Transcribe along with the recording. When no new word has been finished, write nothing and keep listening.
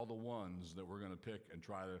the ones that we're going to pick and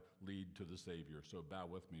try to lead to the Savior. So bow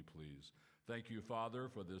with me, please. Thank you, Father,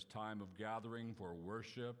 for this time of gathering for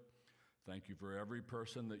worship. Thank you for every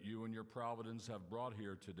person that you and your providence have brought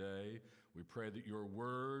here today. We pray that your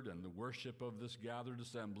word and the worship of this gathered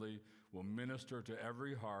assembly will minister to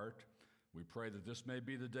every heart. We pray that this may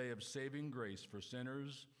be the day of saving grace for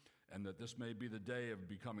sinners, and that this may be the day of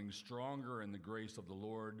becoming stronger in the grace of the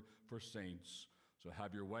Lord for saints. So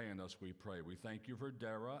have your way in us, we pray. We thank you for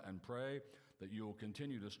Dara and pray that you will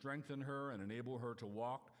continue to strengthen her and enable her to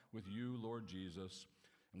walk with you, Lord Jesus.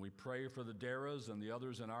 And we pray for the Daras and the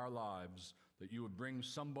others in our lives that you would bring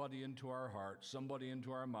somebody into our heart, somebody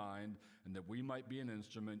into our mind, and that we might be an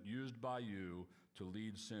instrument used by you to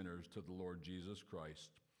lead sinners to the Lord Jesus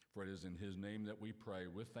Christ. For it is in his name that we pray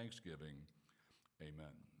with thanksgiving.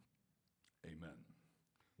 Amen. Amen.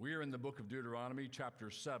 We are in the book of Deuteronomy, chapter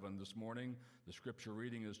 7 this morning. The scripture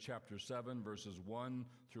reading is chapter 7, verses 1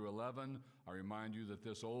 through 11. I remind you that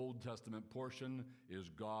this Old Testament portion is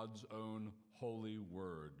God's own holy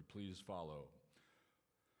word. Please follow.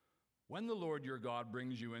 When the Lord your God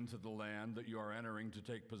brings you into the land that you are entering to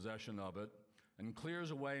take possession of it, and clears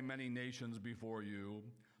away many nations before you,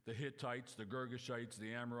 the Hittites, the Girgashites,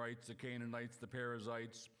 the Amorites, the Canaanites, the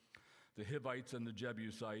Perizzites, the Hivites, and the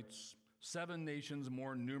Jebusites, 7 nations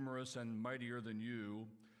more numerous and mightier than you,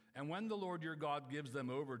 and when the Lord your God gives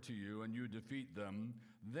them over to you and you defeat them,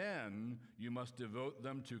 then you must devote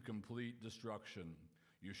them to complete destruction.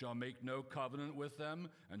 You shall make no covenant with them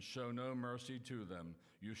and show no mercy to them.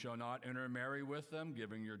 You shall not intermarry with them,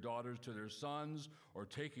 giving your daughters to their sons or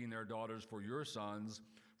taking their daughters for your sons,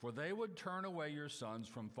 for they would turn away your sons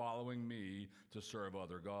from following me to serve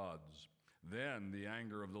other gods. Then the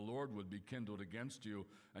anger of the Lord would be kindled against you,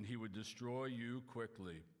 and he would destroy you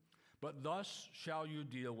quickly. But thus shall you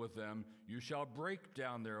deal with them. You shall break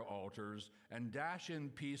down their altars, and dash in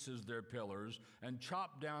pieces their pillars, and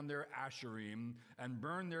chop down their asherim, and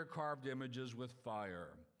burn their carved images with fire.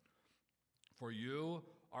 For you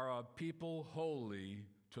are a people holy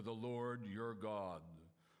to the Lord your God.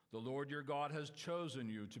 The Lord your God has chosen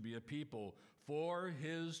you to be a people for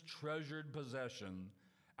his treasured possession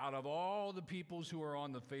out of all the peoples who are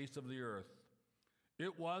on the face of the earth.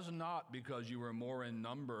 It was not because you were more in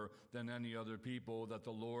number than any other people that the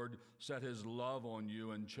Lord set his love on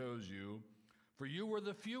you and chose you, for you were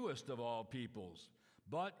the fewest of all peoples.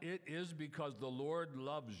 But it is because the Lord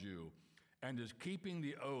loves you and is keeping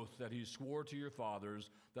the oath that he swore to your fathers,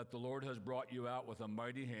 that the Lord has brought you out with a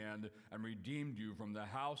mighty hand and redeemed you from the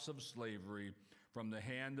house of slavery, from the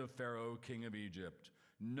hand of Pharaoh, king of Egypt.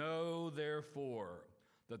 Know, therefore,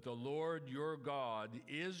 that the Lord your God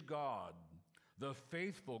is God, the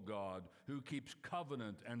faithful God who keeps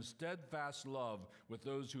covenant and steadfast love with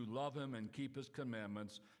those who love him and keep his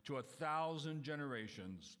commandments to 1,000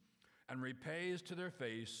 generations, and repays to their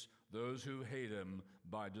face those who hate him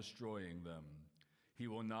by destroying them. He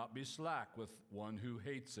will not be slack with one who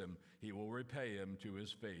hates him. He will repay him to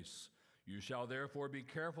his face. You shall therefore be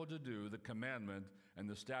careful to do the commandment and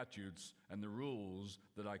the statutes and the rules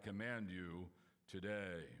that I command you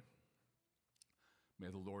today. May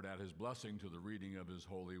the Lord add his blessing to the reading of his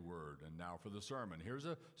holy word. And now for the sermon. Here's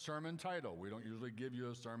a sermon title. We don't usually give you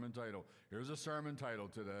a sermon title. Here's a sermon title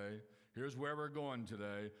today. Here's where we're going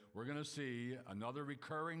today. We're going to see another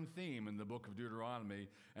recurring theme in the book of Deuteronomy,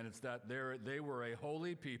 and it's that they were a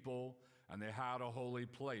holy people and they had a holy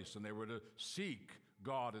place, and they were to seek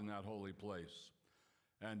God in that holy place.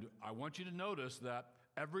 And I want you to notice that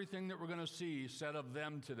everything that we're going to see said of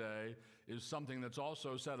them today is something that's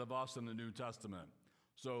also said of us in the New Testament.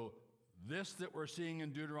 So this that we're seeing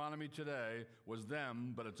in Deuteronomy today was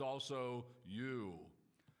them, but it's also you.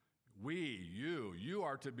 You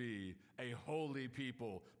are to be a holy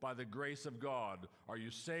people by the grace of God. Are you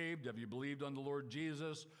saved? Have you believed on the Lord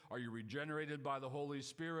Jesus? Are you regenerated by the Holy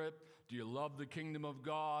Spirit? Do you love the kingdom of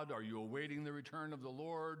God? Are you awaiting the return of the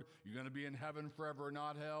Lord? You're going to be in heaven forever,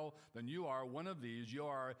 not hell? Then you are one of these.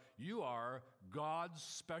 You are God's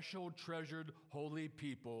special treasured holy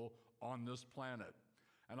people on this planet.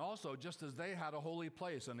 And also, just as they had a holy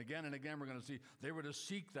place, and again we're going to see, they were to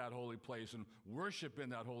seek that holy place and worship in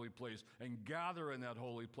that holy place and gather in that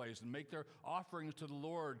holy place and make their offerings to the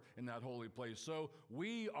Lord in that holy place. So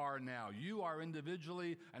we are now, you are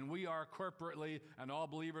individually and we are corporately, and all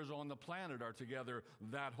believers on the planet are together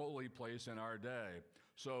that holy place in our day.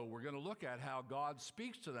 So we're going to look at how God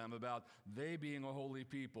speaks to them about they being a holy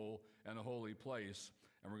people and a holy place,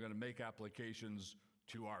 and we're going to make applications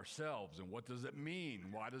to ourselves. And what does it mean?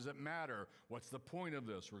 Why does it matter? What's the point of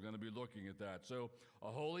this? We're going to be looking at that. So a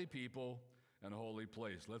holy people and holy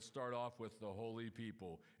place. Let's start off with the holy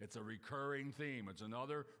people. It's a recurring theme. It's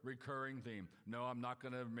another recurring theme. No, I'm not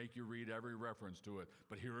going to make you read every reference to it,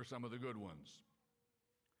 but here are some of the good ones.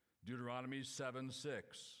 Deuteronomy 7:6.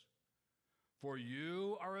 For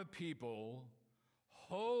you are a people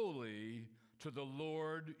holy to the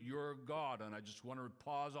Lord your God. And I just want to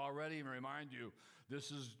pause already and remind you,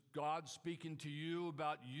 this is God speaking to you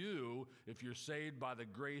about you if you're saved by the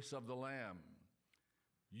grace of the Lamb.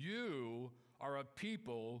 You are a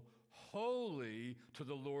people holy to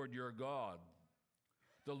the Lord your God.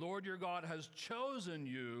 The Lord your God has chosen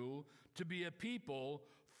you to be a people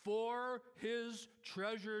for his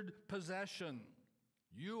treasured possession.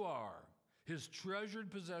 You are his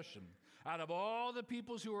treasured possession. Out of all the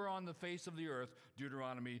peoples who are on the face of the earth,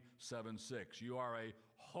 Deuteronomy 7:6, you are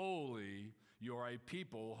a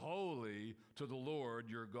people holy to the Lord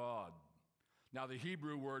your God. Now, the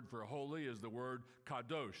Hebrew word for holy is the word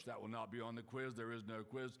kadosh. That will not be on the quiz. There is no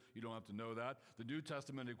quiz. You don't have to know that. The New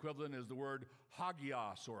Testament equivalent is the word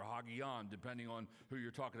hagios or hagion, depending on who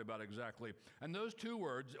you're talking about exactly. And those two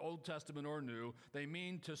words, Old Testament or New, they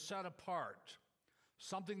mean to set apart.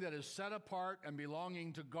 Something that is set apart and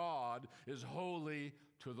belonging to God is holy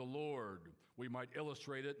to the Lord. We might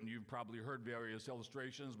illustrate it, and you've probably heard various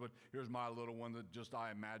illustrations, but here's my little one that just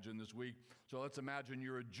I imagined this week. So let's imagine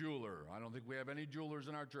you're a jeweler. I don't think we have any jewelers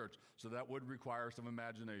in our church, so that would require some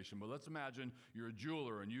imagination. But let's imagine you're a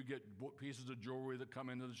jeweler, and you get pieces of jewelry that come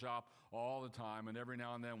into the shop all the time, and every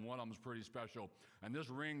now and then one of them is pretty special. And this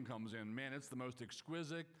ring comes in. Man, it's the most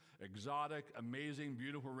exquisite, exotic, amazing,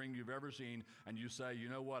 beautiful ring you've ever seen. And you say, you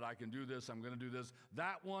know what, I can do this, I'm going to do this.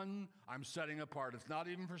 That one I'm setting apart. It's not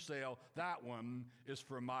even for sale. That one is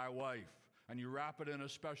for my wife. And you wrap it in a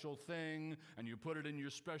special thing, and you put it in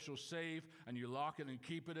your special safe, and you lock it and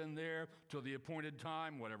keep it in there till the appointed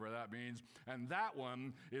time, whatever that means. And that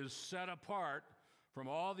one is set apart from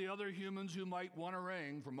all the other humans who might want a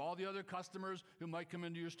ring, from all the other customers who might come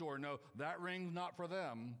into your store. No, that ring's not for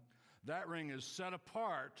them. That ring is set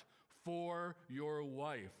apart for your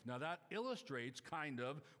wife. Now that illustrates kind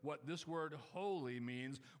of what this word holy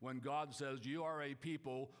means when God says you are a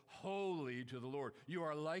people holy to the Lord. You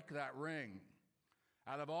are like that ring.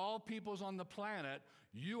 Out of all peoples on the planet,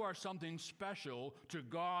 you are something special to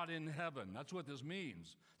God in heaven. That's what this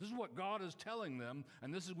means. This is what God is telling them,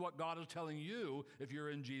 and this is what God is telling you if you're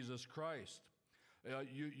in Jesus Christ.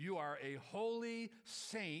 You are a holy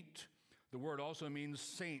saint. The word also means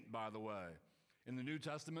saint, by the way. In the New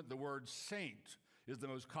Testament, the word saint is the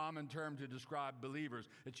most common term to describe believers.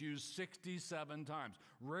 It's used 67 times.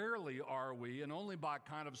 Rarely are we, and only by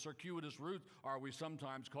kind of circuitous route, are we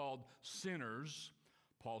sometimes called sinners.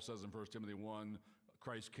 Paul says in 1 Timothy 1,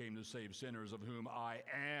 Christ came to save sinners, of whom I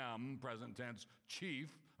am, present tense, chief.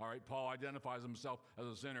 All right, Paul identifies himself as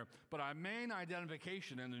a sinner. But our main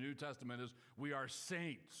identification in the New Testament is we are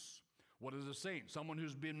saints. What is a saint? Someone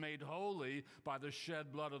who's been made holy by the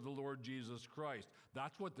shed blood of the Lord Jesus Christ.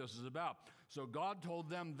 That's what this is about. So God told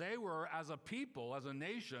them they were, as a people, as a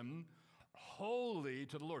nation, holy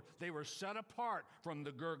to the Lord. They were set apart from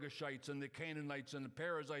the Girgashites and the Canaanites and the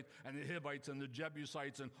Perizzites and the Hivites and the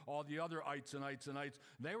Jebusites and all the other ites and ites and ites.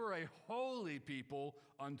 They were a holy people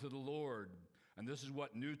unto the Lord. And this is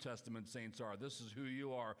what New Testament saints are. This is who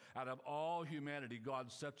you are. Out of all humanity,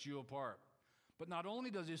 God sets you apart. But not only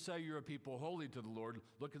does he say you're a people holy to the Lord,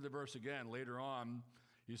 look at the verse again later on.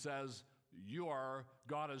 He says,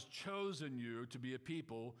 God has chosen you to be a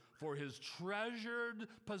people for his treasured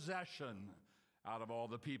possession out of all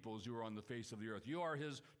the peoples who are on the face of the earth. You are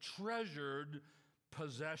his treasured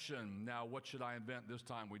possession. Now, what should I invent this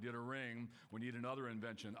time? We did a ring. We need another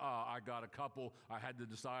invention. I got a couple. I had to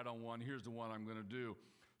decide on one. Here's the one I'm going to do.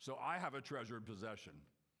 So I have a treasured possession.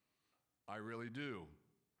 I really do.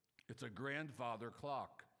 It's a grandfather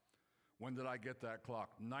clock. When did I get that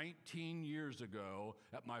clock? 19 years ago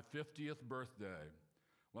at my 50th birthday.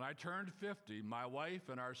 When I turned 50, my wife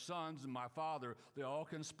and our sons and my father, they all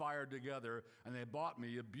conspired together and they bought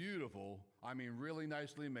me a beautiful, really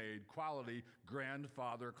nicely made, quality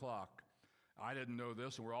grandfather clock. I didn't know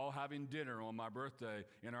this, and we're all having dinner on my birthday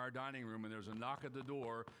in our dining room, and there's a knock at the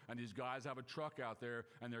door, and these guys have a truck out there,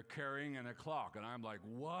 and they're carrying in a clock. And I'm like,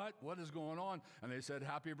 what? What is going on? And they said,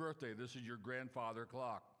 happy birthday, this is your grandfather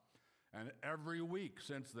clock. And every week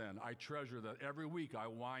since then, I treasure that. Every week I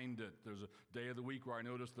wind it. There's a day of the week where I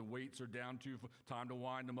notice the weights are down time to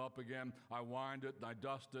wind them up again. I wind it and I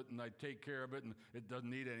dust it and I take care of it, and it doesn't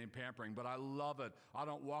need any pampering. But I love it. I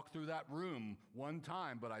don't walk through that room one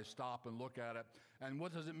time, but I stop and look at it. And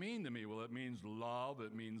what does it mean to me? Well, it means love.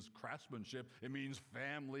 It means craftsmanship. It means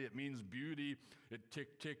family. It means beauty. It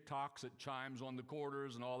tick-tocks. It chimes on the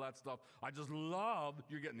quarters and all that stuff. I just love,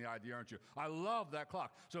 you're getting the idea, aren't you? I love that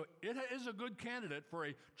clock. So it is a good candidate for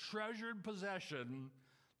a treasured possession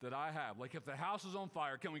that I have. Like if the house is on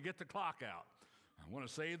fire, can we get the clock out? I want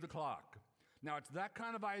to save the clock. Now, it's that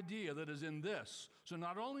kind of idea that is in this. So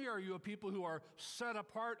not only are you a people who are set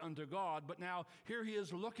apart unto God, but now here he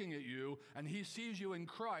is looking at you, and he sees you in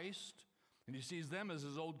Christ, and he sees them as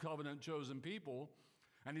his old covenant chosen people,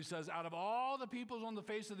 and he says, out of all the peoples on the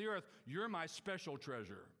face of the earth, you're my special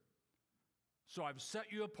treasure. So I've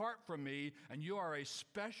set you apart from me, and you are a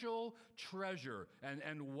special treasure.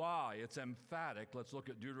 And why? It's emphatic. Let's look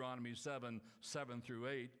at Deuteronomy 7 through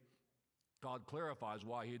 8. God clarifies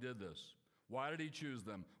why he did this. Why did he choose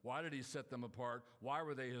them? Why did he set them apart? Why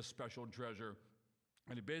were they his special treasure?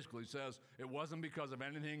 And he basically says it wasn't because of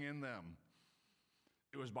anything in them.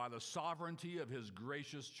 It was by the sovereignty of his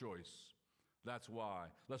gracious choice. That's why.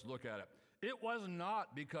 Let's look at it. It was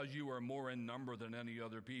not because you were more in number than any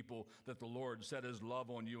other people that the Lord set his love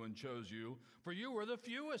on you and chose you, for you were the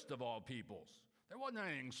fewest of all peoples. There wasn't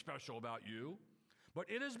anything special about you. But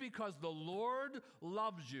it is because the Lord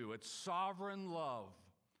loves you. It's sovereign love.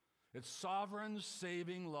 It's sovereign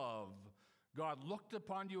saving love. God looked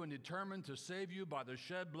upon you and determined to save you by the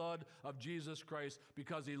shed blood of Jesus Christ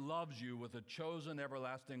because he loves you with a chosen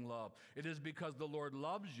everlasting love. It is because the Lord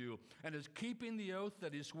loves you and is keeping the oath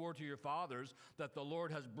that he swore to your fathers that the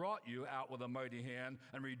Lord has brought you out with a mighty hand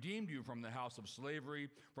and redeemed you from the house of slavery,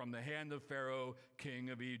 from the hand of Pharaoh, king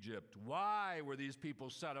of Egypt. Why were these people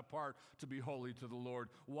set apart to be holy to the Lord?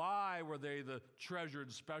 Why were they the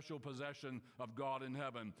treasured special possession of God in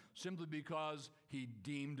heaven? Simply because he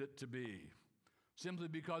deemed it to be. Simply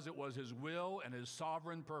because it was his will and his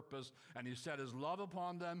sovereign purpose, and he set his love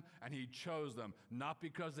upon them, and he chose them, not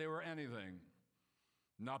because they were anything,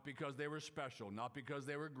 not because they were special, not because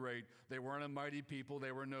they were great. They weren't a mighty people.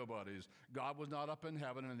 They were nobodies. God was not up in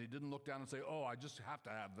heaven, and he didn't look down and say, oh, I just have to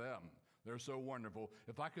have them. They're so wonderful.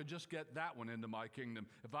 If I could just get that one into my kingdom,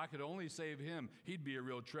 if I could only save him, he'd be a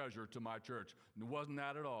real treasure to my church. And it wasn't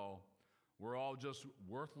that at all. We're all just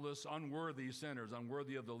worthless, unworthy sinners,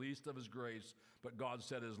 unworthy of the least of his grace, but God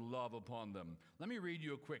set his love upon them. Let me read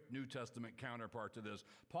you a quick New Testament counterpart to this.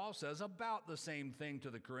 Paul says about the same thing to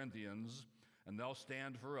the Corinthians, and they'll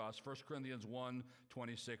stand for us. 1 Corinthians 1,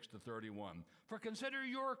 26 to 31. For consider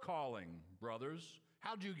your calling, brothers.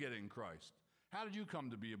 How did you get in Christ? How did you come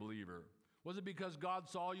to be a believer? Was it because God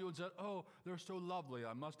saw you and said, oh, they're so lovely,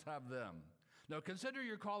 I must have them? Now consider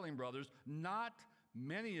your calling, brothers. Not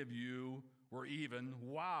many of you were even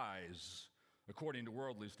wise, according to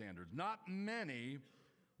worldly standards. Not many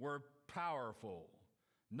were powerful.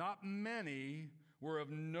 Not many were of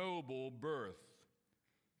noble birth.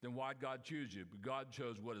 Then why'd God choose you? God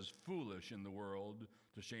chose what is foolish in the world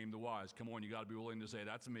to shame the wise. Come on, you got to be willing to say,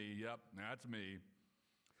 that's me. Yep, that's me.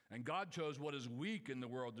 And God chose what is weak in the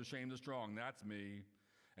world to shame the strong. That's me.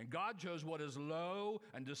 And God chose what is low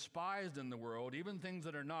and despised in the world, even things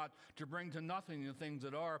that are not, to bring to nothing the things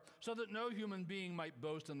that are, so that no human being might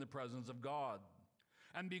boast in the presence of God.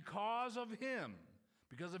 And because of him,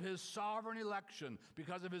 because of his sovereign election,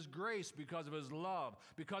 because of his grace, because of his love,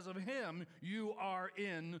 because of him, you are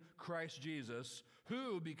in Christ Jesus,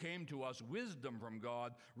 who became to us wisdom from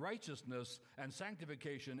God, righteousness and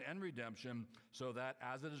sanctification and redemption, so that,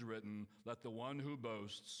 as it is written, let the one who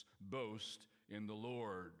boasts boast in the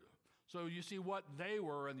Lord. So you see what they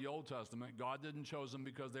were in the Old Testament. God didn't choose them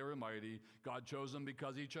because they were mighty. God chose them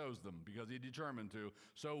because he chose them, because he determined to.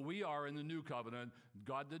 So we are in the new covenant.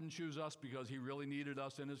 God didn't choose us because he really needed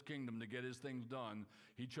us in his kingdom to get his things done.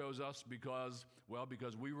 He chose us because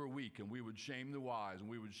we were weak, and we would shame the wise, and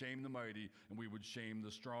we would shame the mighty, and we would shame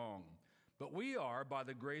the strong. But we are, by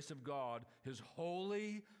the grace of God, his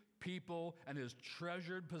holy people and his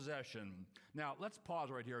treasured possession. Now, let's pause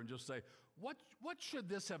right here and just say, what should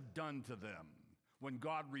this have done to them when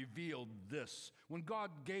God revealed this? When God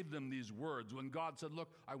gave them these words, when God said, look,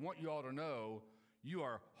 I want you all to know you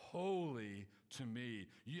are holy to me,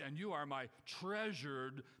 and you are my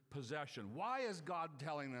treasured possession. Why is God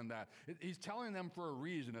telling them that? He's telling them for a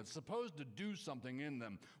reason. It's supposed to do something in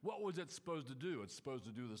them. What was it supposed to do? It's supposed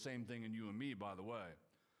to do the same thing in you and me, by the way.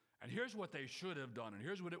 And here's what they should have done, and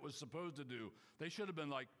here's what it was supposed to do. They should have been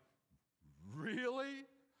like, really?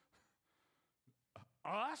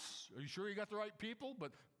 Us? Are you sure you got the right people?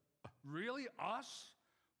 But really, us?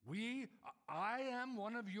 I am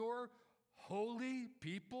one of your holy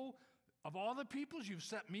people. Of all the peoples, you've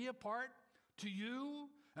set me apart to you,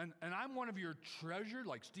 and I'm one of your treasured,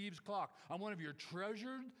 like Steve's clock, I'm one of your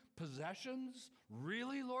treasured possessions?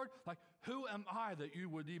 Really, Lord? Like, who am I that you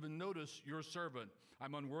would even notice your servant?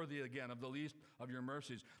 I'm unworthy again of the least of your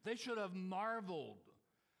mercies. They should have marveled.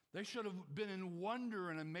 They should have been in wonder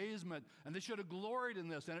and amazement, and they should have gloried in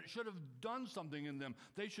this, and it should have done something in them.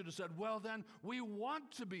 They should have said, well then, we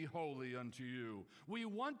want to be holy unto you. We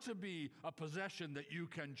want to be a possession that you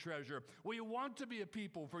can treasure. We want to be a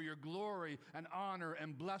people for your glory and honor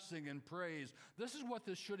and blessing and praise. This is what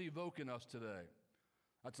this should evoke in us today.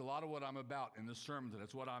 That's a lot of what I'm about in this sermon.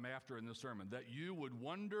 That's what I'm after in this sermon, that you would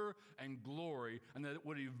wonder and glory, and that it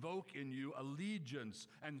would evoke in you allegiance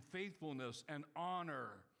and faithfulness and honor,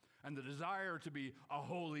 and the desire to be a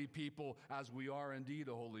holy people as we are indeed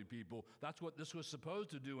a holy people. That's what this was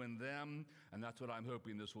supposed to do in them, and that's what I'm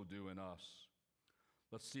hoping this will do in us.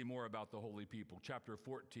 Let's see more about the holy people. Chapter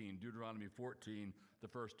 14, Deuteronomy 14, the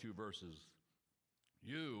first two verses.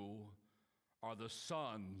 You are the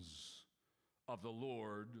sons of the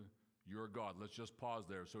Lord your God. Let's just pause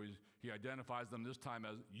there. So he identifies them this time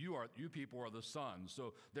as you people are the sons.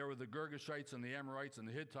 So there were the Girgashites and the Amorites and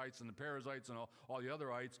the Hittites and the Perizzites and all the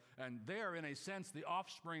otherites, and they are in a sense the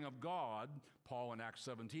offspring of God. Paul in Acts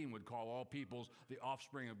 17 would call all peoples the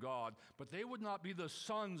offspring of God, but they would not be the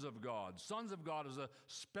sons of God. Sons of God is a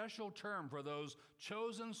special term for those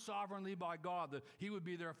chosen sovereignly by God, that he would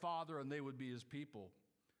be their father and they would be his people.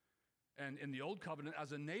 And in the Old Covenant,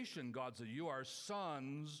 as a nation, God said, you are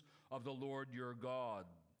sons of the Lord your God.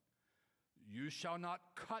 You shall not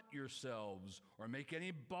cut yourselves or make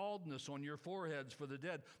any baldness on your foreheads for the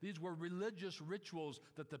dead. These were religious rituals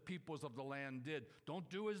that the peoples of the land did. Don't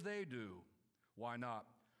do as they do. Why not?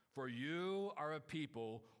 For you are a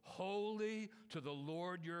people holy to the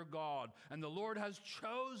Lord your God, and the Lord has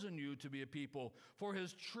chosen you to be a people for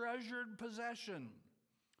his treasured possession.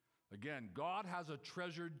 Again, God has a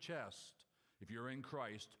treasured chest. If you're in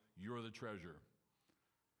Christ, you're the treasure.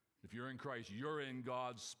 If you're in Christ, you're in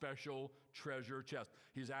God's special treasure chest.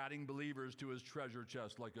 He's adding believers to his treasure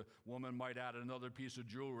chest, like a woman might add another piece of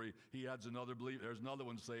jewelry. He adds another believer. There's another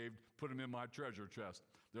one saved. Put him in my treasure chest.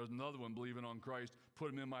 There's another one believing on Christ.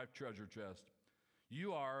 Put him in my treasure chest.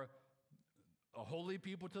 You are a holy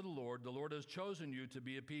people to the Lord. The Lord has chosen you to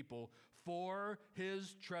be a people for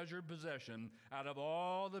his treasured possession out of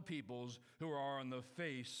all the peoples who are on the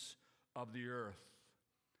face of the earth.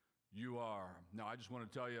 You are. Now, I just want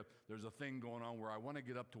to tell you, there's a thing going on where I want to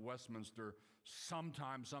get up to Westminster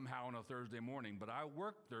sometime, somehow on a Thursday morning, but I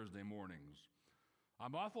work Thursday mornings.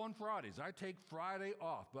 I'm off on Fridays. I take Friday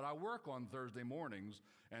off, but I work on Thursday mornings,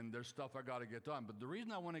 and there's stuff I got to get done. But the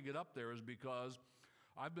reason I want to get up there is because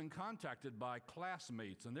I've been contacted by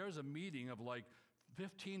classmates, and there's a meeting of like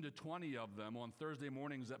 15 to 20 of them on Thursday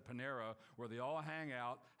mornings at Panera where they all hang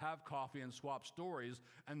out, have coffee, and swap stories,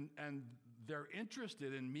 and they're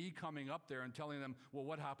interested in me coming up there and telling them, well,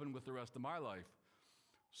 what happened with the rest of my life?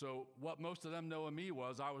 So what most of them know of me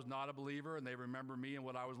was I was not a believer, and they remember me and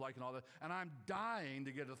what I was like and all that. And I'm dying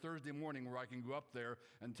to get a Thursday morning where I can go up there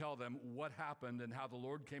and tell them what happened and how the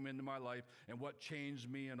Lord came into my life and what changed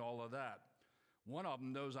me and all of that. One of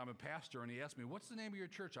them knows I'm a pastor, and he asked me, what's the name of your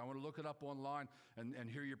church? I want to look it up online and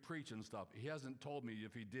hear you preach and stuff. He hasn't told me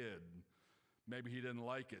if he did. Maybe he didn't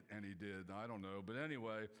like it, and he did. I don't know. But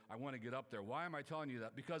anyway, I want to get up there. Why am I telling you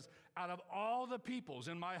that? Because out of all the peoples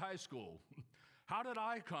in my high school, how did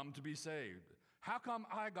I come to be saved? How come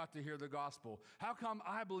I got to hear the gospel? How come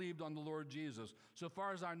I believed on the Lord Jesus? So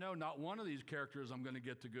far as I know, not one of these characters I'm going to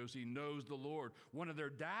get to go see knows the Lord. One of their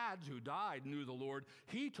dads who died knew the Lord.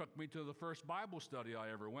 He took me to the first Bible study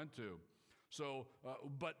I ever went to. So,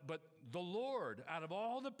 but the Lord, out of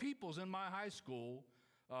all the peoples in my high school,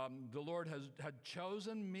 the Lord had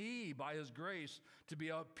chosen me by his grace to be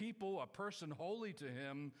a people, a person holy to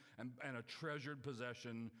him and a treasured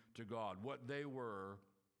possession to God. What they were,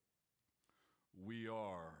 we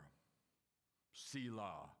are.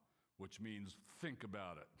 Selah, which means think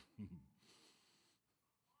about it.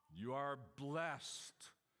 You are blessed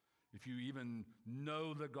if you even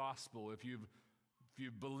know the gospel, if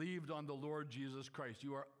you've believed on the Lord Jesus Christ.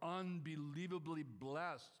 You are unbelievably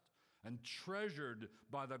blessed and treasured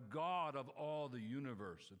by the God of all the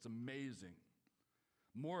universe. It's amazing.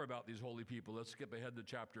 More about these holy people. Let's skip ahead to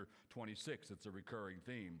chapter 26. It's a recurring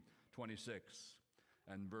theme. 26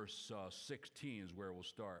 and verse 16 is where we'll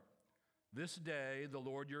start. This day the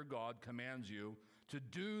Lord your God commands you to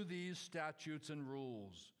do these statutes and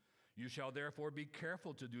rules. You shall therefore be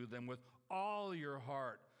careful to do them with all your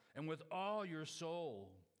heart and with all your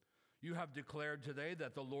soul. You have declared today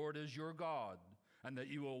that the Lord is your God, and that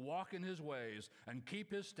you will walk in his ways and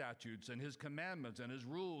keep his statutes and his commandments and his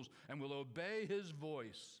rules and will obey his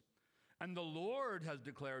voice. And the Lord has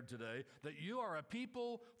declared today that you are a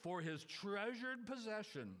people for his treasured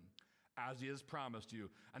possession, as he has promised you,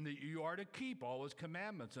 and that you are to keep all his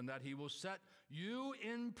commandments, and that he will set you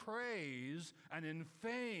in praise and in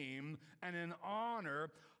fame and in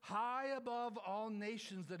honor high above all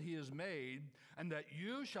nations that he has made, and that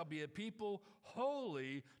you shall be a people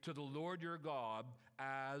holy to the Lord your God,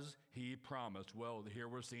 as he promised. Well, here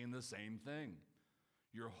we're seeing the same thing.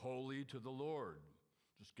 You're holy to the Lord.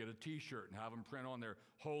 Just get a t-shirt and have them print on there,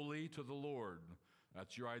 holy to the Lord.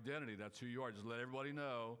 That's your identity. That's who you are. Just let everybody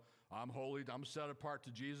know, I'm holy. I'm set apart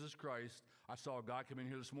to Jesus Christ. I saw a guy come in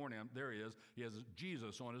here this morning. There he is. He has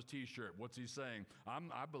Jesus on his t-shirt. What's he saying?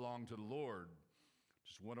 I belong to the Lord.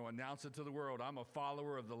 Just want to announce it to the world. I'm a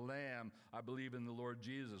follower of the Lamb. I believe in the Lord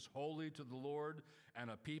Jesus. Holy to the Lord and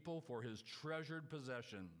a people for his treasured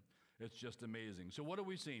possession. It's just amazing. So what have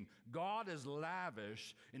we seen? God is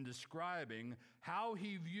lavish in describing how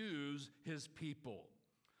he views his people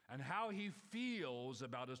and how he feels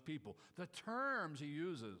about his people. The terms he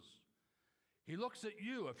uses. He looks at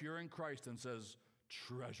you if you're in Christ and says,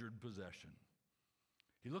 treasured possession.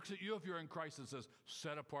 He looks at you if you're in Christ and says,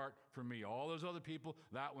 set apart for me. All those other people,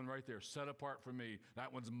 that one right there, set apart for me.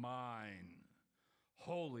 That one's mine.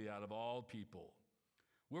 Holy out of all people.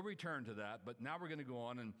 We'll return to that, but now we're going to go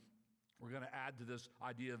on and we're going to add to this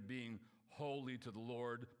idea of being holy to the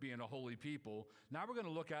Lord, being a holy people. Now we're going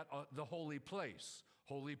to look at the holy place.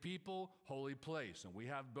 Holy people, holy place. And we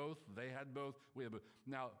have both. They had both. We have both.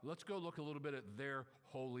 Now let's go look a little bit at their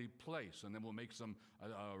holy place, and then we'll make some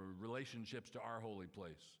relationships to our holy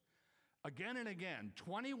place. Again and again,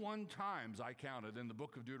 21 times I counted in the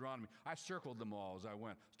book of Deuteronomy. I circled them all as I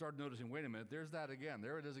went. Started noticing, wait a minute, there's that again.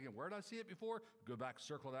 There it is again. Where did I see it before? Go back,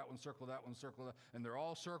 circle that one, circle that one, circle that. And they're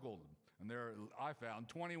all circled. And there I found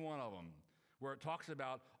 21 of them where it talks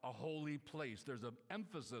about a holy place. There's an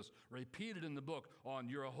emphasis repeated in the book on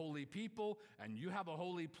you're a holy people and you have a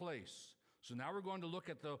holy place. So now we're going to look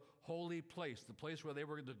at the holy place, the place where they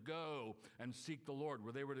were to go and seek the Lord,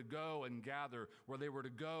 where they were to go and gather, where they were to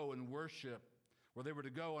go and worship, where they were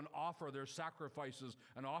to go and offer their sacrifices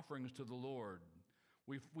and offerings to the Lord.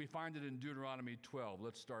 We find it in Deuteronomy 12.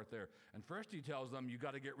 Let's start there. And first he tells them you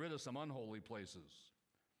got to get rid of some unholy places.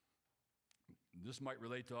 This might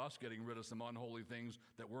relate to us getting rid of some unholy things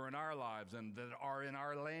that were in our lives and that are in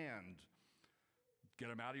our land. Get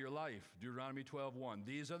them out of your life. Deuteronomy 12:1.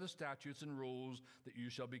 These are the statutes and rules that you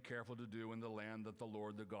shall be careful to do in the land that the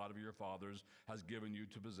Lord, the God of your fathers, has given you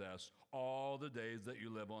to possess all the days that you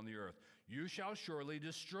live on the earth. You shall surely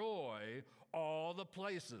destroy all the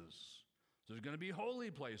places. So there's going to be holy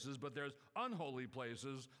places, but there's unholy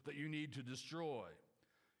places that you need to destroy.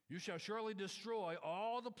 You shall surely destroy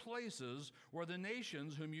all the places where the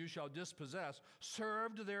nations whom you shall dispossess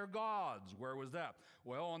served their gods. Where was that?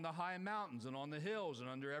 Well, on the high mountains and on the hills and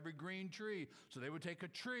under every green tree. So they would take a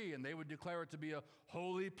tree and they would declare it to be a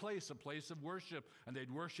holy place, a place of worship, and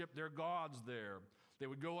they'd worship their gods there. They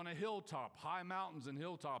would go on a hilltop, high mountains and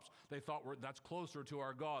hilltops. They thought that's closer to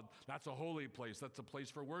our God. That's a holy place. That's a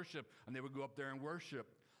place for worship. And they would go up there and worship.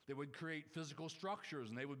 They would create physical structures,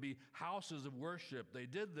 and they would be houses of worship. They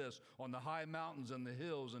did this on the high mountains and the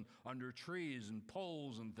hills and under trees and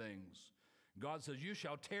poles and things. God says, you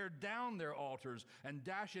shall tear down their altars and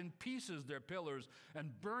dash in pieces their pillars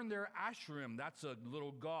and burn their Asherim. That's a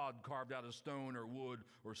little god carved out of stone or wood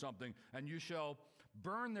or something. And you shall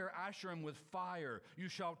burn their Asherim with fire. You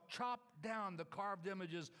shall chop down the carved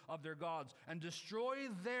images of their gods and destroy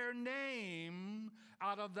their name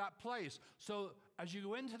out of that place. So as you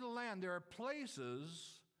go into the land, there are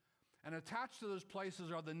places, and attached to those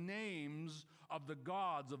places are the names of the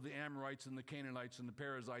gods of the Amorites and the Canaanites and the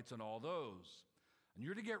Perizzites and all those. And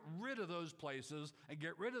you're to get rid of those places and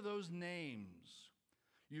get rid of those names.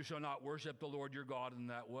 You shall not worship the Lord your God in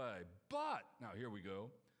that way. But, now here we go,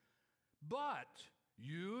 but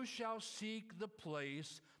you shall seek the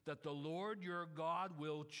place that the Lord your God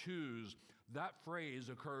will choose. That phrase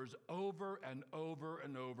occurs over and over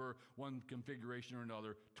and over, one configuration or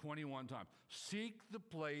another, 21 times. Seek the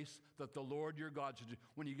place that the Lord your God should choose.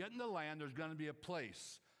 When you get in the land, there's going to be a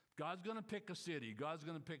place. God's going to pick a city. God's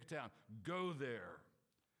going to pick a town. Go there.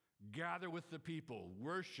 Gather with the people.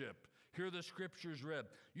 Worship. Hear the scriptures read.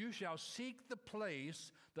 You shall seek the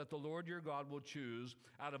place that the Lord your God will choose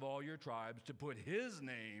out of all your tribes to put his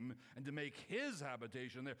name and to make his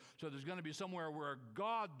habitation there. So there's going to be somewhere where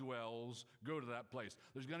God dwells. Go to that place.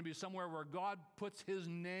 There's going to be somewhere where God puts his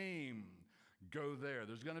name. Go there.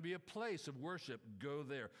 There's going to be a place of worship. Go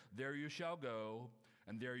there. There you shall go,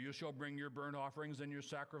 and there you shall bring your burnt offerings and your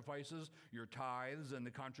sacrifices, your tithes and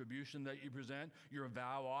the contribution that you present, your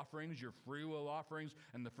vow offerings, your freewill offerings,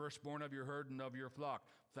 and the firstborn of your herd and of your flock.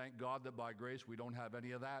 Thank God that by grace we don't have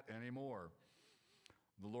any of that anymore.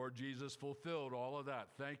 The Lord Jesus fulfilled all of that.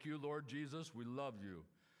 Thank you, Lord Jesus. We love you.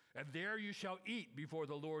 And there you shall eat before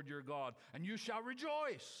the Lord your God, and you shall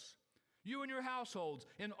rejoice, you and your households,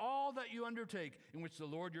 in all that you undertake, in which the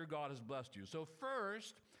Lord your God has blessed you. So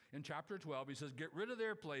first, in chapter 12, he says, get rid of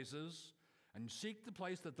their places and seek the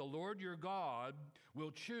place that the Lord your God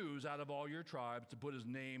will choose out of all your tribes to put his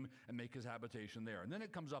name and make his habitation there. And then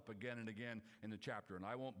it comes up again and again in the chapter, and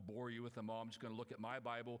I won't bore you with them all. I'm just going to look at my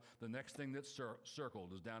Bible. The next thing that's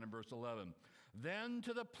circled is down in verse 11. Then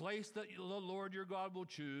to the place that the Lord your God will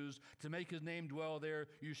choose to make his name dwell there,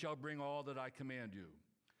 you shall bring all that I command you.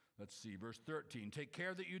 Let's see, verse 13. Take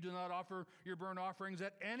care that you do not offer your burnt offerings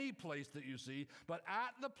at any place that you see, but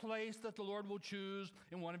at the place that the Lord will choose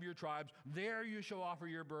in one of your tribes, there you shall offer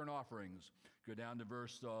your burnt offerings. Go down to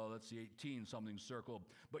verse, 18, something circled.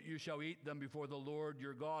 But you shall eat them before the Lord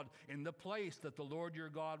your God in the place that the Lord your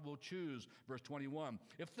God will choose. Verse 21.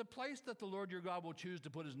 If the place that the Lord your God will choose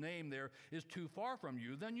to put his name there is too far from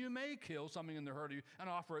you, then you may kill something in the herd of you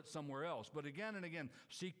and offer it somewhere else. But again and again,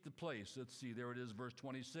 seek the place. Let's see, there it is, verse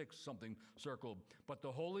 26, something circled. But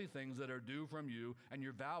the holy things that are due from you and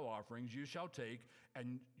your vow offerings you shall take,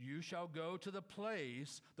 and you shall go to the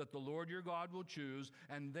place that the Lord your God will choose,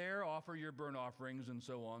 and there offer your burnt offerings and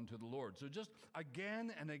so on to the Lord. So just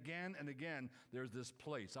again and again and again, there's this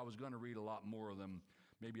place. I was going to read a lot more of them.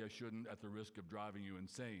 Maybe I shouldn't, at the risk of driving you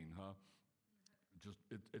insane, huh?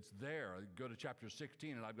 It's there. I go to chapter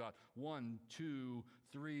 16, and I've got 1, 2,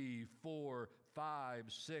 3, 4, 5,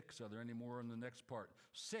 6. Are there any more in the next part?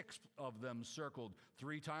 6 of them circled.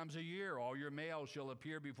 3 times a year, all your males shall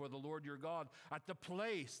appear before the Lord your God at the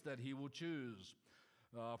place that he will choose.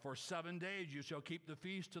 For 7 days you shall keep the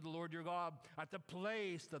feast to the Lord your God at the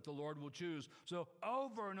place that the Lord will choose. So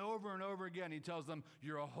over and over and over again, he tells them,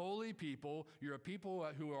 you're a holy people. You're a people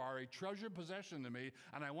who are a treasured possession to me,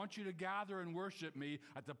 and I want you to gather and worship me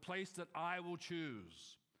at the place that I will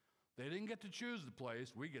choose. They didn't get to choose the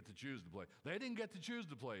place. We get to choose the place. They didn't get to choose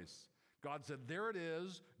the place. God said, there it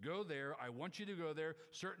is. Go there. I want you to go there.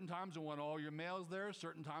 Certain times I want all your males there.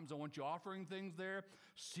 Certain times I want you offering things there.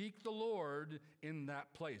 Seek the Lord in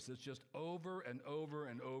that place. It's just over and over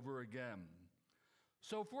and over again.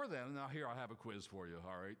 So for them, now here I have a quiz for you,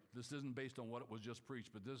 all right? This isn't based on what was just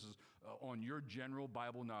preached, but this is on your general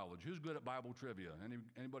Bible knowledge. Who's good at Bible trivia?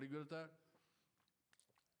 Anybody good at that?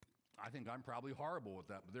 I think I'm probably horrible at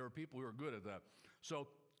that, but there are people who are good at that. So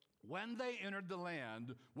when they entered the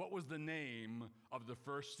land, what was the name of the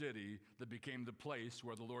first city that became the place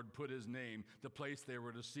where the Lord put his name, the place they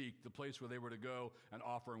were to seek, the place where they were to go and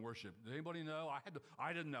offer and worship? Does anybody know?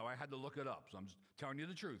 I didn't know. I had to look it up. So I'm just telling you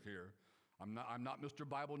the truth here. I'm not Mr.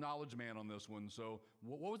 Bible knowledge man on this one. So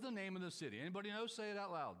what was the name of the city? Anybody know? Say it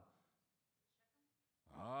out loud.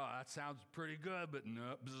 That sounds pretty good, but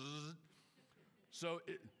no. Bzzz. So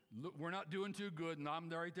look, we're not doing too good, and I'm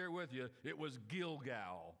right there with you. It was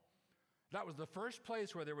Gilgal. That was the first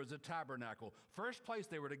place where there was a tabernacle. First place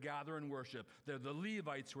they were to gather and worship. The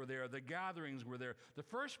Levites were there. The gatherings were there. The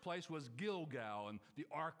first place was Gilgal, and the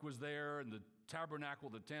ark was there, and the tabernacle,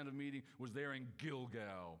 the tent of meeting, was there in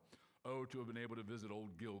Gilgal. Oh, to have been able to visit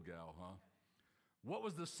old Gilgal, huh? What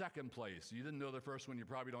was the second place? You didn't know the first one. You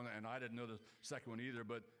probably don't, and I didn't know the second one either,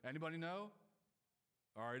 but anybody know?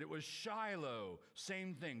 All right, it was Shiloh.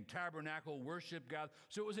 Same thing, tabernacle, worship God.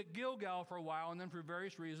 So it was at Gilgal for a while, and then for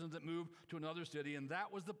various reasons it moved to another city, and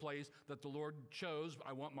that was the place that the Lord chose.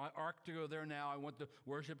 I want my ark to go there now. I want the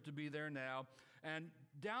worship to be there now. And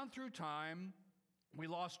down through time, we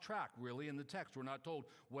lost track, really, in the text. We're not told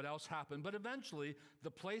what else happened. But eventually,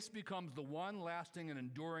 the place becomes the one lasting and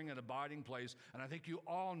enduring and abiding place. And I think you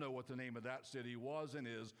all know what the name of that city was and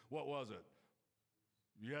is. What was it?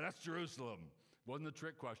 Yeah, that's Jerusalem. Wasn't a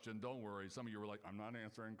trick question. Don't worry. Some of you were like, I'm not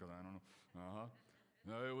answering because I don't know.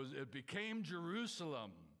 No, it became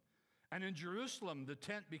Jerusalem. And in Jerusalem, the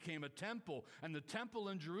tent became a temple. And the temple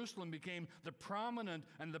in Jerusalem became the prominent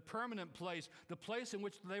and the permanent place, the place in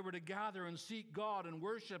which they were to gather and seek God and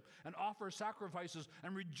worship and offer sacrifices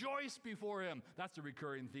and rejoice before him. That's a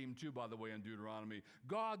recurring theme too, by the way, in Deuteronomy.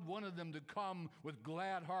 God wanted them to come with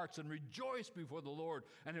glad hearts and rejoice before the Lord.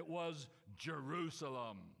 And it was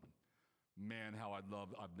Jerusalem. Man,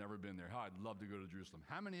 I've never been there. How I'd love to go to Jerusalem.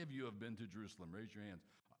 How many of you have been to Jerusalem? Raise your hands.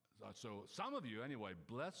 So some of you, anyway,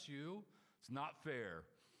 bless you. It's not fair.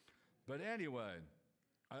 But anyway,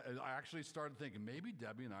 I actually started thinking, maybe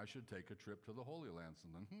Debbie and I should take a trip to the Holy Land.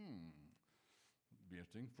 And then, it'd be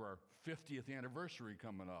interesting for our 50th anniversary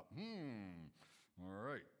coming up. All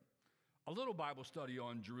right. A little Bible study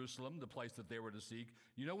on Jerusalem, the place that they were to seek.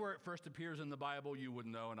 You know where it first appears in the Bible? You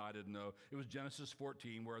wouldn't know, and I didn't know. It was Genesis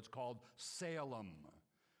 14, where it's called Salem.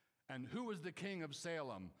 And who was the king of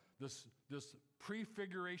Salem? This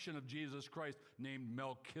prefiguration of Jesus Christ named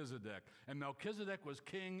Melchizedek. And Melchizedek was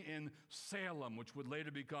king in Salem, which would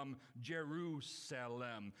later become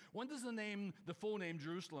Jerusalem. When does the full name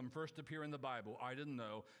Jerusalem first appear in the Bible? I didn't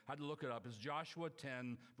know. Had to look it up. It's Joshua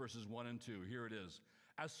 10, verses 1 and 2. Here it is.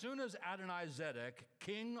 As soon as Adonizedek,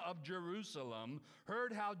 king of Jerusalem,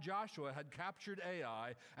 heard how Joshua had captured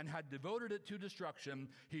Ai and had devoted it to destruction,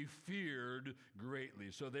 he feared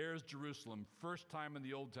greatly. So there's Jerusalem, first time in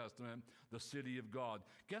the Old Testament, the city of God.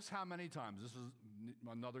 Guess how many times? This is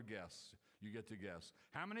another guess. You get to guess.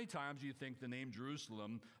 How many times do you think the name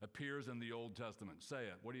Jerusalem appears in the Old Testament? Say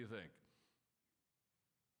it. What do you think?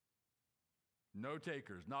 No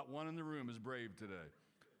takers. Not one in the room is brave today.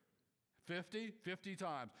 50? 50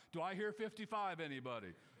 times. Do I hear 55,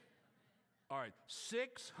 anybody? All right,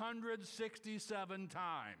 667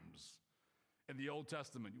 times in the Old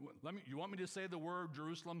Testament. You want me to say the word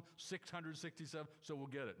Jerusalem 667? So we'll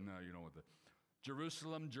get it. No, you don't want that.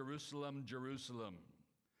 Jerusalem, Jerusalem, Jerusalem.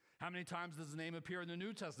 How many times does the name appear in the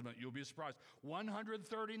New Testament? You'll be surprised.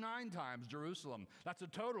 139 times Jerusalem. That's a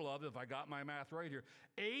total of, if I got my math right here,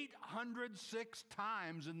 806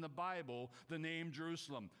 times in the Bible the name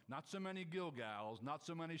Jerusalem. Not so many Gilgals, not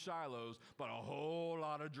so many Shilohs, but a whole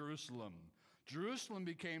lot of Jerusalem. Jerusalem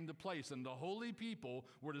became the place, and the holy people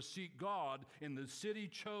were to seek God in the city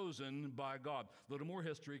chosen by God. A little more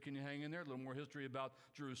history. Can you hang in there? A little more history about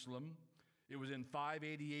Jerusalem. It was in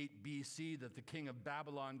 588 BC that the king of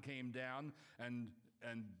Babylon came down and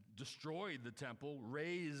destroyed the temple,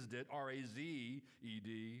 razed it,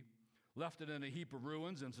 R-A-Z-E-D, left it in a heap of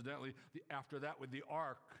ruins. Incidentally, after that, with the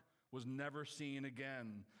ark, was never seen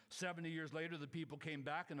again. 70 years later, the people came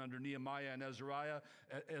back, and under Nehemiah and Ezra,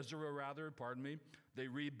 they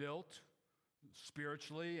rebuilt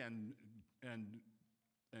spiritually and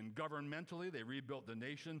governmentally. They rebuilt the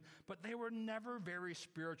nation, but they were never very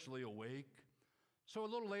spiritually awake. So a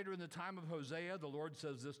little later in the time of Hosea, the Lord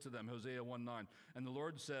says this to them, Hosea 1:9. And the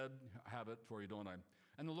Lord said, I have it for you, don't I?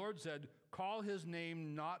 And the Lord said, call his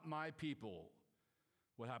name not my people.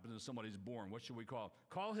 What happens if somebody's born? What should we call him?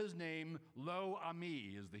 Call his name Lo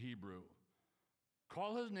Ami is the Hebrew.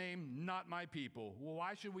 Call his name not my people. Well,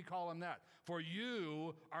 why should we call him that? For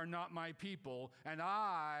you are not my people, and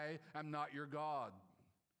I am not your God.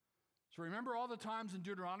 So remember all the times in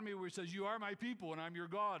Deuteronomy where he says, you are my people and I'm your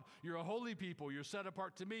God. You're a holy people. You're set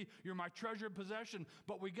apart to me. You're my treasured possession.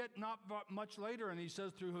 But we get not much later, and he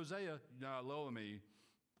says through Hosea, lo me,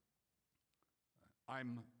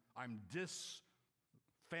 I'm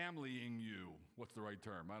disfamilying you. What's the right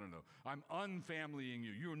term? I don't know. I'm unfamilying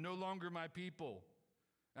you. You are no longer my people,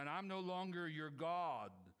 and I'm no longer your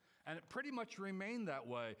God. And it pretty much remained that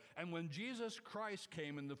way. And when Jesus Christ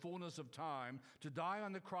came in the fullness of time to die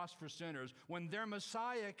on the cross for sinners, when their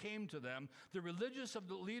Messiah came to them, the religious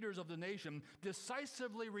leaders of the nation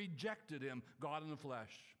decisively rejected him, God in the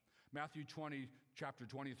flesh. Matthew 20, chapter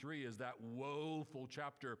 23 is that woeful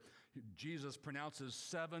chapter. Jesus pronounces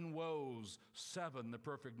 7 woes, 7, the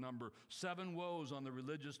perfect number, 7 woes on the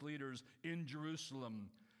religious leaders in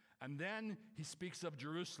Jerusalem. And then he speaks of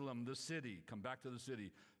Jerusalem, the city. Come back to the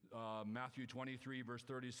city. Matthew 23, verse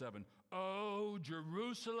 37. Oh,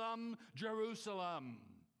 Jerusalem, Jerusalem.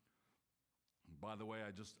 By the way,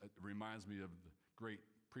 it reminds me of the great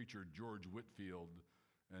preacher George Whitefield,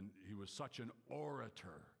 and he was such an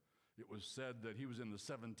orator. It was said that he was in the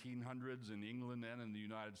 1700s in England and in the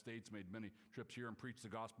United States, made many trips here and preached the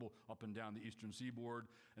gospel up and down the eastern seaboard.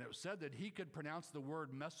 And it was said that he could pronounce the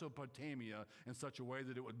word Mesopotamia in such a way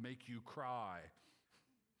that it would make you cry.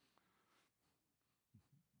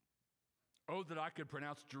 Oh, that I could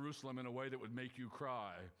pronounce Jerusalem in a way that would make you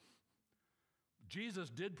cry. Jesus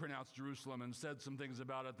did pronounce Jerusalem and said some things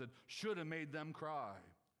about it that should have made them cry.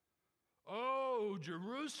 Oh,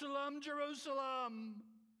 Jerusalem, Jerusalem.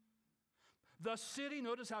 The city,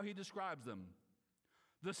 notice how he describes them.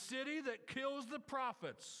 The city that kills the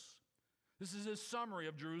prophets. This is his summary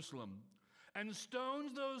of Jerusalem. And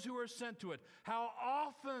stones those who are sent to it. How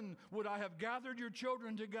often would I have gathered your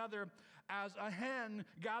children together as a hen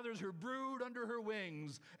gathers her brood under her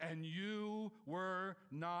wings, and you were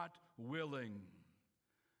not willing.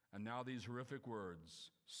 And now these horrific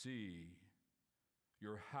words. See,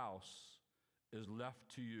 your house is left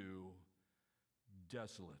to you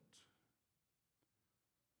desolate.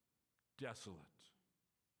 Desolate.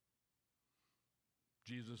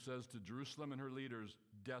 Jesus says to Jerusalem and her leaders,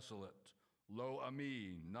 desolate, lo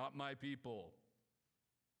ami, not my people.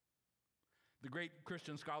 The great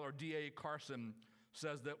Christian scholar D.A. Carson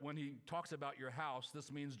says that when he talks about your house,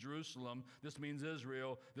 this means Jerusalem, this means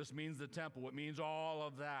Israel, this means the temple, it means all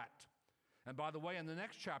of that. And by the way, in the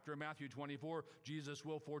next chapter, Matthew 24, Jesus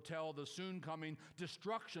will foretell the soon coming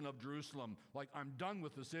destruction of Jerusalem. Like, I'm done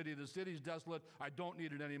with the city's desolate, I don't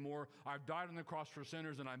need it anymore, I've died on the cross for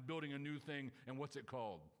sinners, and I'm building a new thing, and what's it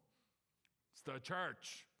called? It's the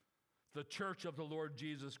church of the Lord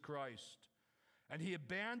Jesus Christ. And he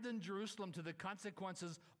abandoned Jerusalem to the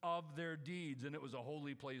consequences of their deeds, and it was a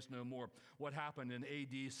holy place no more. What happened in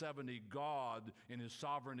AD 70? God, in his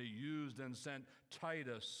sovereignty, used and sent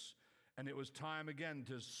Titus, and it was time again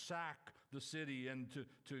to sack the city and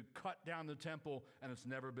to cut down the temple, and it's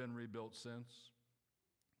never been rebuilt since.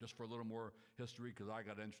 Just for a little more history, because I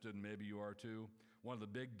got interested, and maybe you are too. One of the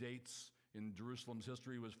big dates in Jerusalem's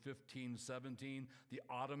history was 1517. The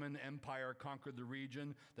Ottoman Empire conquered the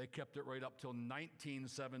region. They kept it right up till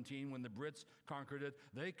 1917 when the Brits conquered it.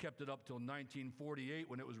 They kept it up till 1948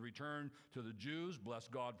 when it was returned to the Jews. Bless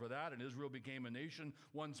God for that. And Israel became a nation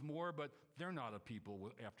once more, but they're not a people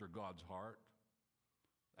after God's heart.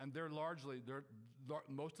 And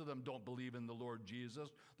most of them don't believe in the Lord Jesus,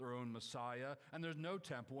 their own Messiah, and there's no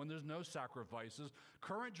temple and there's no sacrifices.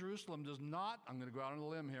 Current Jerusalem does not, I'm going to go out on a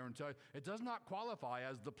limb here and tell you, it does not qualify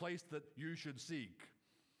as the place that you should seek,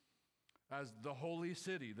 as the holy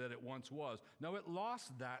city that it once was. No, it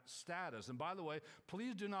lost that status. And by the way,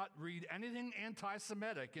 please do not read anything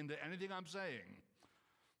anti-Semitic into anything I'm saying.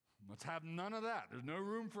 Let's have none of that. There's no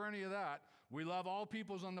room for any of that. We love all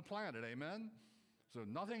peoples on the planet, amen? So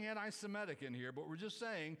nothing anti-Semitic in here, but we're just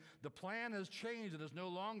saying the plan has changed. That is no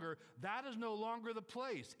longer the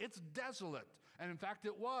place. It's desolate. And in fact,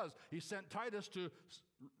 it was. He sent Titus to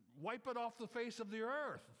wipe it off the face of the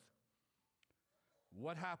earth.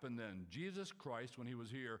 What happened then? Jesus Christ, when he was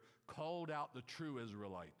here, called out the true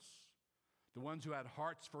Israelites, the ones who had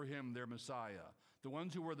hearts for him, their Messiah, the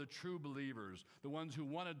ones who were the true believers, the ones who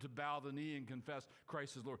wanted to bow the knee and confess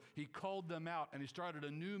Christ as Lord. He called them out, and he started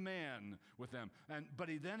a new man with them. But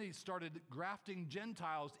he started grafting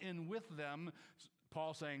Gentiles in with them,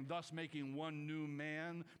 Paul saying, thus making one new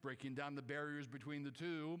man, breaking down the barriers between the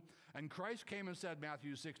two. And Christ came and said,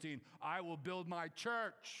 Matthew 16, I will build my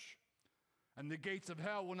church, and the gates of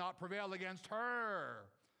hell will not prevail against her.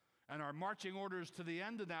 And our marching orders to the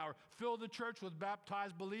end of now are fill the church with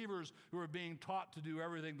baptized believers who are being taught to do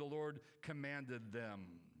everything the Lord commanded them.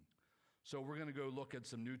 So we're going to go look at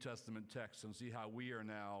some New Testament texts and see how we are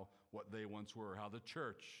now what they once were, how the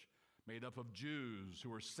church, made up of Jews who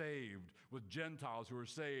were saved, with Gentiles who were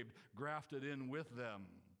saved, grafted in with them,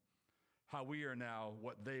 how we are now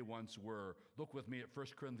what they once were. Look with me at 1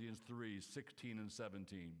 Corinthians 3, 16 and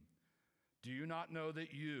 17. Do you not know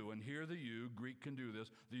that you, and here the you, Greek can do this,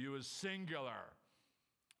 the you is singular.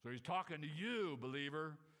 So he's talking to you,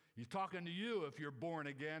 believer. He's talking to you if you're born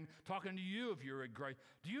again, talking to you if you're in Christ.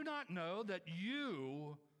 Do you not know that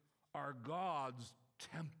you are God's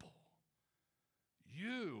temple?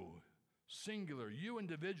 You, singular, you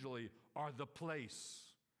individually are the place.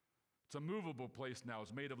 It's a movable place now.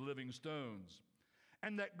 It's made of living stones.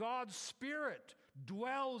 And that God's Spirit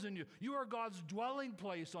dwells in you. You are God's dwelling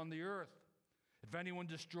place on the earth. If anyone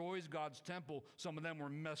destroys God's temple, some of them were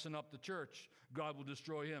messing up the church, God will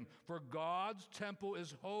destroy him. For God's temple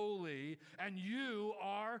is holy, and you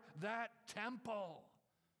are that temple.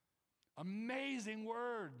 Amazing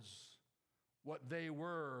words. What they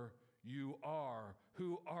were, you are.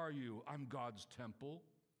 Who are you? I'm God's temple.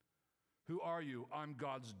 Who are you? I'm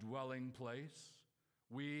God's dwelling place.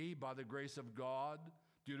 We, by the grace of God,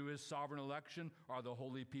 due to his sovereign election, are the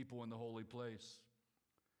holy people in the holy place.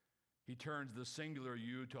 He turns the singular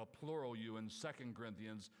you to a plural you in 2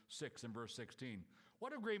 Corinthians 6 and verse 16.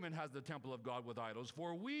 What agreement has the temple of God with idols?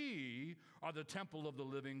 For we are the temple of the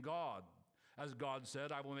living God. As God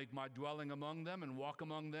said, I will make my dwelling among them and walk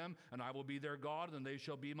among them, and I will be their God, and they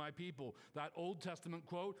shall be my people. That Old Testament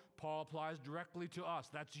quote, Paul applies directly to us.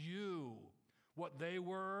 That's you. What they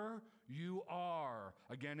were, you are.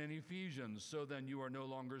 Again in Ephesians, so then you are no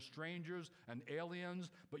longer strangers and aliens,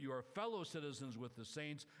 but you are fellow citizens with the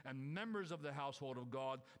saints and members of the household of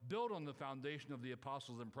God, built on the foundation of the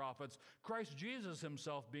apostles and prophets, Christ Jesus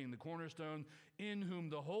himself being the cornerstone, in whom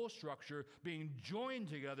the whole structure, being joined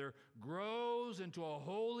together, grows into a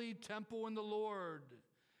holy temple in the Lord,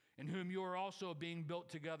 in whom you are also being built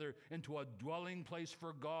together into a dwelling place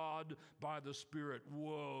for God by the Spirit.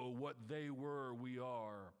 Whoa, what they were, we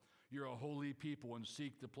are. You're a holy people and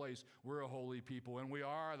seek the place. We're a holy people and we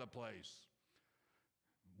are the place.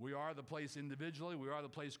 We are the place individually, we are the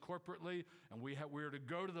place corporately, and we're to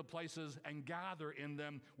go to the places and gather in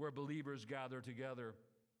them where believers gather together.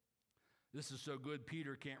 This is so good,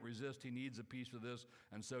 Peter can't resist. He needs a piece of this,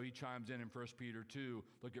 and so he chimes in 1 Peter 2.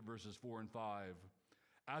 Look at verses 4 and 5.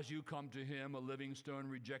 As you come to him, a living stone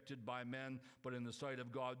rejected by men, but in the sight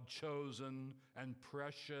of God chosen and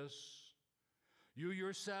precious. You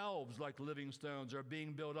yourselves, like living stones, are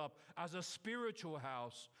being built up as a spiritual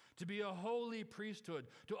house, to be a holy priesthood,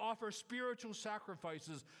 to offer spiritual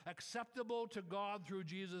sacrifices acceptable to God through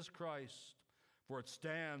Jesus Christ. For it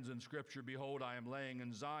stands in Scripture, behold, I am laying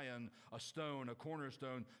in Zion a stone, a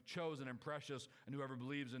cornerstone, chosen and precious, and whoever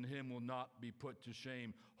believes in him will not be put to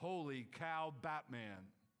shame. Holy cow, Batman.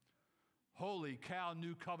 Holy cow,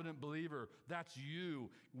 new covenant believer. That's you.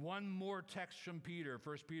 One more text from Peter,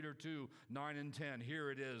 1 Peter 2, 9 and 10.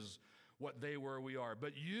 Here it is, what they were, we are.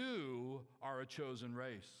 But you are a chosen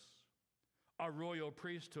race, a royal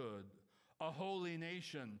priesthood, a holy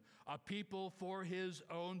nation, a people for his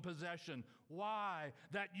own possession. Why?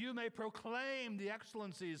 That you may proclaim the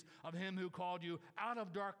excellencies of him who called you out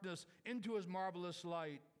of darkness into his marvelous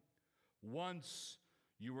light. Once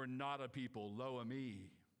you were not a people, lo a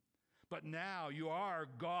me. But now you are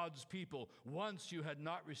God's people. Once you had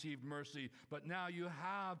not received mercy, but now you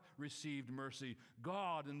have received mercy.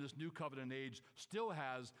 God in this new covenant age still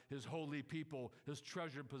has his holy people, his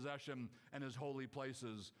treasured possession, and his holy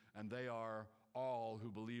places, and they are all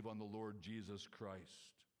who believe on the Lord Jesus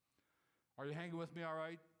Christ. Are you hanging with me all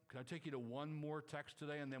right? Can I take you to one more text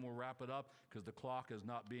today, and then we'll wrap it up, because the clock is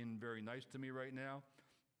not being very nice to me right now.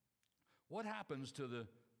 What happens to the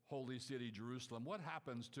holy city, Jerusalem? What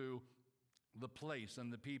happens to the place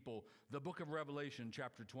and the people? The book of Revelation,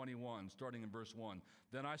 chapter 21, starting in verse 1.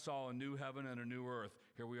 Then I saw a new heaven and a new earth.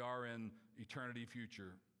 Here we are in eternity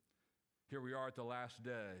future. Here we are at the last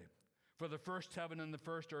day. For the first heaven and the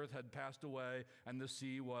first earth had passed away, and the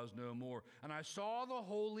sea was no more. And I saw the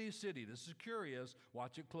holy city. This is curious.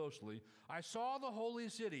 Watch it closely. I saw the holy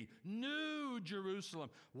city, New Jerusalem.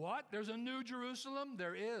 What? There's a New Jerusalem?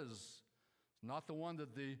 There is. It's not the one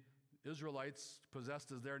that the Israelites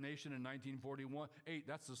possessed as their nation in 1948.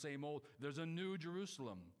 That's the same old. There's a New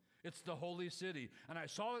Jerusalem. It's the holy city. And I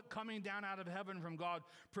saw it coming down out of heaven from God,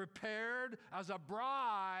 prepared as a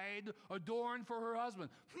bride adorned for her husband.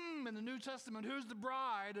 In the New Testament, who's the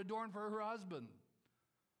bride adorned for her husband?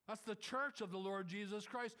 That's the church of the Lord Jesus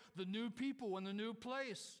Christ, the new people in the new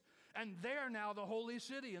place. And they are now the holy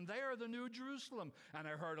city, and they are the New Jerusalem. And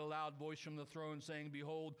I heard a loud voice from the throne saying,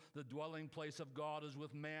 behold, the dwelling place of God is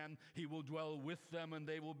with man. He will dwell with them, and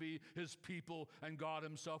they will be his people, and God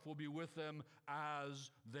himself will be with them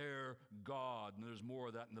as their God. And there's more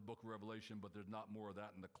of that in the book of Revelation, but there's not more of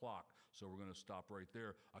that in the clock. So we're going to stop right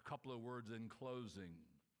there. A couple of words in closing.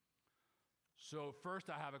 So first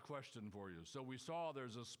I have a question for you. So we saw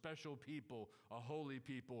there's a special people, a holy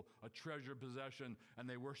people, a treasured possession, and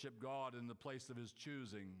they worship God in the place of his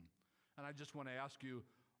choosing. And I just want to ask you,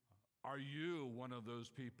 are you one of those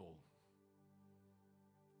people?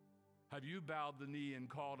 Have you bowed the knee and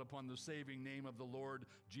called upon the saving name of the Lord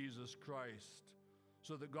Jesus Christ,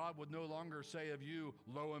 so that God would no longer say of you,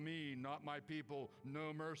 lo a me, not my people,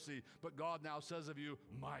 no mercy, but God now says of you,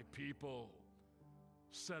 my people,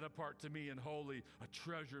 set apart to me and holy, a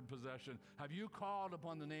treasured possession? Have you called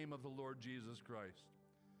upon the name of the Lord Jesus Christ?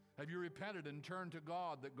 Have you repented and turned to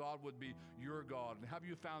God that God would be your God? And have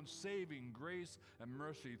you found saving grace and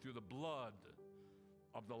mercy through the blood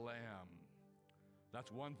of the Lamb?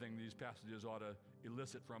 That's one thing these passages ought to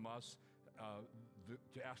elicit from us,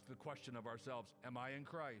 to ask the question of ourselves, am I in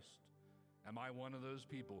Christ? Am I one of those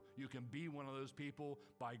people? You can be one of those people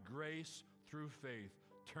by grace through faith.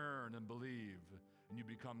 Turn and believe, and you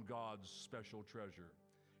become God's special treasure.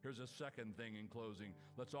 Here's a second thing in closing.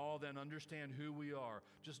 Let's all then understand who we are.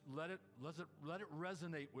 Just let it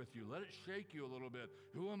resonate with you. Let it shake you a little bit.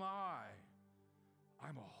 Who am I?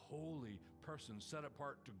 I'm a holy person set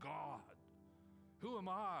apart to God. Who am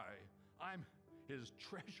I? I'm his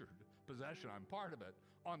treasured possession. I'm part of it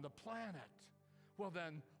on the planet. Well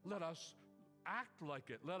then, let us act like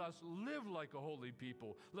it. Let us live like a holy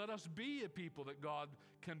people. Let us be a people that God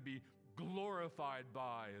can be glorified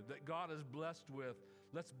by, that God is blessed with.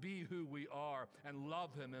 Let's be who we are and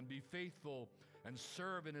love him and be faithful and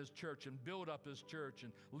serve in his church and build up his church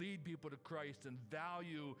and lead people to Christ and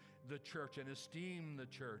value the church and esteem the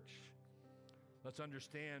church. Let's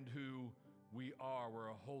understand who we are. We're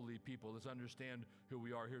a holy people. Let's understand who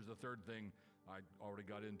we are. Here's the third thing. I already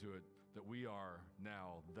got into it, that we are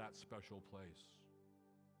now that special place.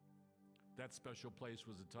 That special place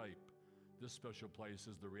was a type. This special place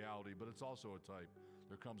is the reality, but it's also a type.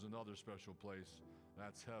 There comes another special place,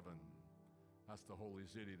 That's heaven. That's the holy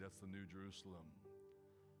city. That's the New Jerusalem.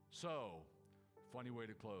 So, funny way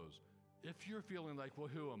to close. If you're feeling like, well,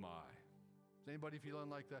 who am I? Is anybody feeling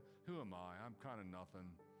like that? Who am I? I'm kind of nothing.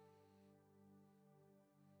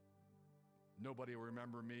 Nobody will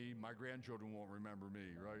remember me. My grandchildren won't remember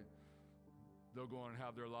me, right? They'll go on and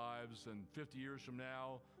have their lives, and 50 years from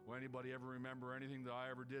now, will anybody ever remember anything that I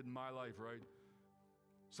ever did in my life, right?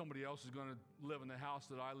 Somebody else is going to live in the house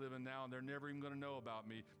that I live in now, and they're never even going to know about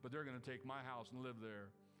me, but they're going to take my house and live there.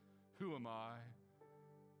 Who am I?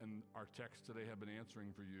 And our texts today have been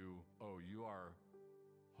answering for you, oh, you are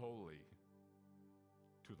holy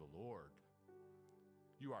to the Lord.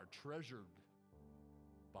 You are treasured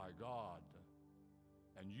by God.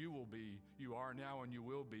 And you are now and you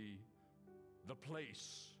will be the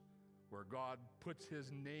place where God puts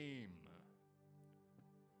his name.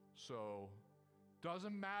 So,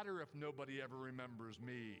 doesn't matter if nobody ever remembers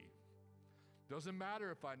me. Doesn't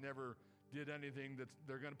matter if I never did anything that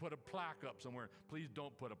they're going to put a plaque up somewhere. Please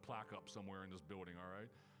don't put a plaque up somewhere in this building, all right?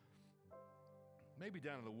 Maybe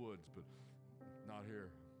down in the woods, but not here.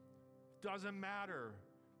 Doesn't matter.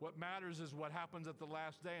 What matters is what happens at the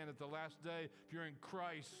last day. And at the last day, if you're in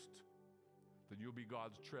Christ, then you'll be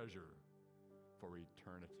God's treasure for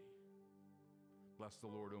eternity. Bless the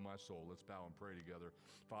Lord, O my soul. Let's bow and pray together.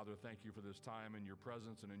 Father, thank you for this time in your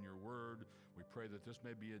presence and in your word. We pray that this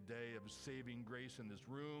may be a day of saving grace in this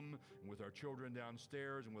room and with our children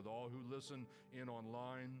downstairs and with all who listen in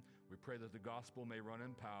online. We pray that the gospel may run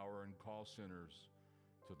in power and call sinners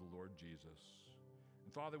to the Lord Jesus.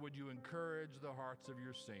 And Father, would you encourage the hearts of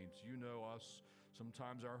your saints? You know us.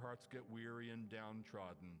 Sometimes our hearts get weary and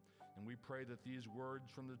downtrodden. And we pray that these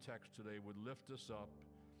words from the text today would lift us up,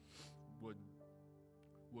 would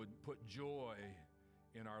put joy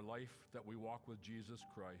in our life that we walk with Jesus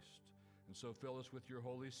Christ. And so fill us with your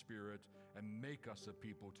Holy Spirit and make us a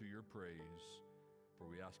people to your praise. For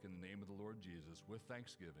we ask in the name of the Lord Jesus with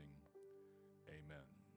thanksgiving. Amen.